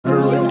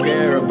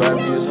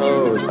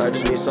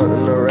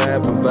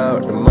rap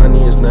about. The money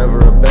is never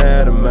a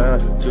bad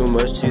amount. Too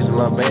much cheese in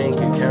my bank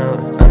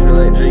account. I feel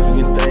like Drake,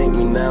 you can thank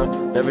me now.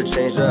 Never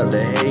changed up,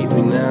 they hate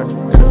me now.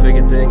 Got a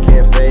figure thing,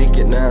 can't fake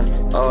it now.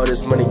 All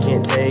this money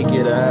can't take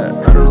it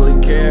out. I don't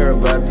really care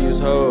about these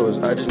hoes,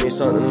 I just need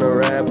something to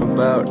rap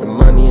about. The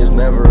money is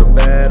never a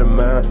bad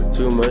amount.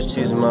 Too much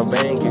cheese in my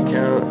bank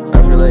account.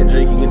 I feel like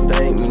Drake, you can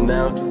thank me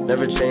now.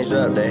 Never changed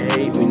up, they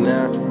hate me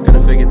now. Got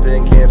a figure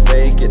thing, can't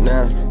fake it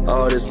now.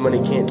 All this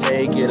money can't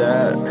take it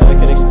out. I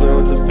can explain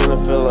what the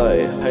feeling feel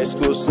like. High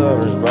school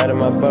summers, riding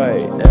my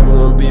bike.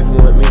 Everyone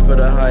beefing with me for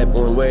the hype.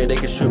 Only way they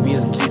can shoot me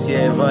is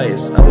GTA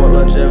Vice. I want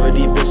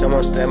longevity, bitch, I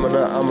want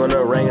stamina. I'm an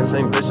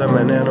orangutan, bitch, I'm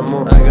an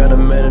animal. I got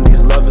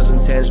amenities, love is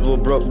intangible.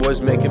 Broke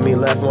boys making me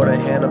laugh more than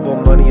Hannibal.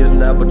 Money is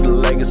now, but the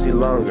legacy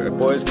longer.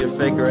 Boys get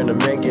faker and the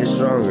men get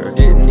stronger.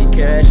 Didn't need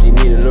cash, he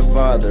needed a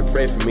father.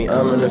 Pray for me,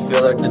 I'm gonna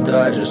feel like the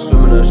Dodgers.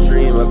 Swimming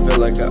upstream, I feel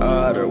like an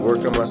otter.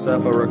 Work on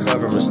myself, I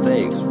recover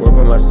mistakes. Work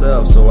on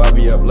myself, so I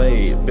be up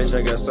late. Bitch,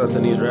 I got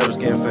something these rappers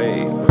can't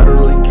fade. I don't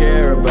really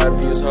care about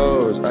these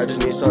hoes, I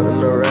just need something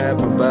to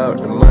rap about.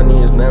 The money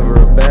is never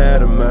a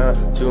bad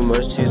amount. Too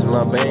much cheese in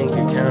my bank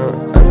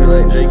account. I feel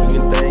like Drake, you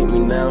can thank me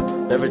now.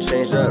 Never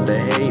changed up, they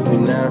hate me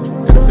now.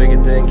 Got a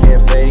figure thing,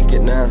 can't fake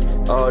it now.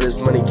 All this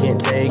money can't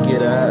take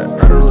it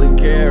out. I don't really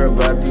care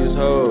about these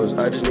hoes,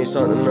 I just need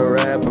something to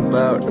rap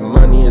about. The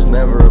money is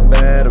never a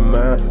bad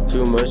amount.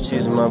 Too much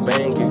cheese in my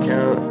bank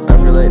account. I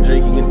feel like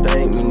Drake, you can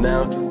thank me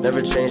now.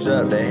 Never changed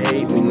up, they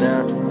hate me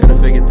now. Got a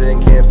figure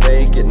thing, can't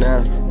fake it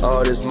now.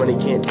 All this money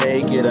can't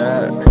take it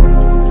out.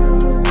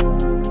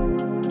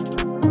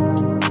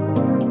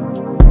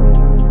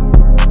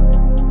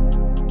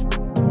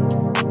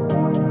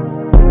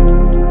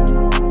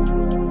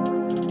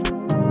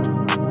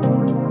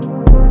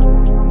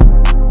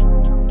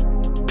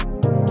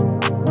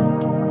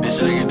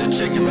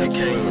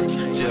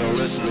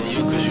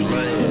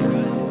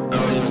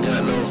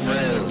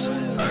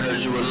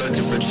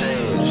 Looking for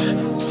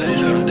change, stay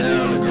driving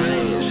down the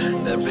Grange.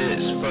 That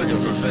bitch fucking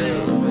for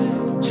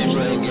fame. She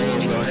playing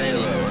games, no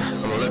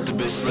halo. I'ma let the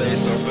bitch slay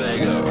so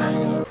fago.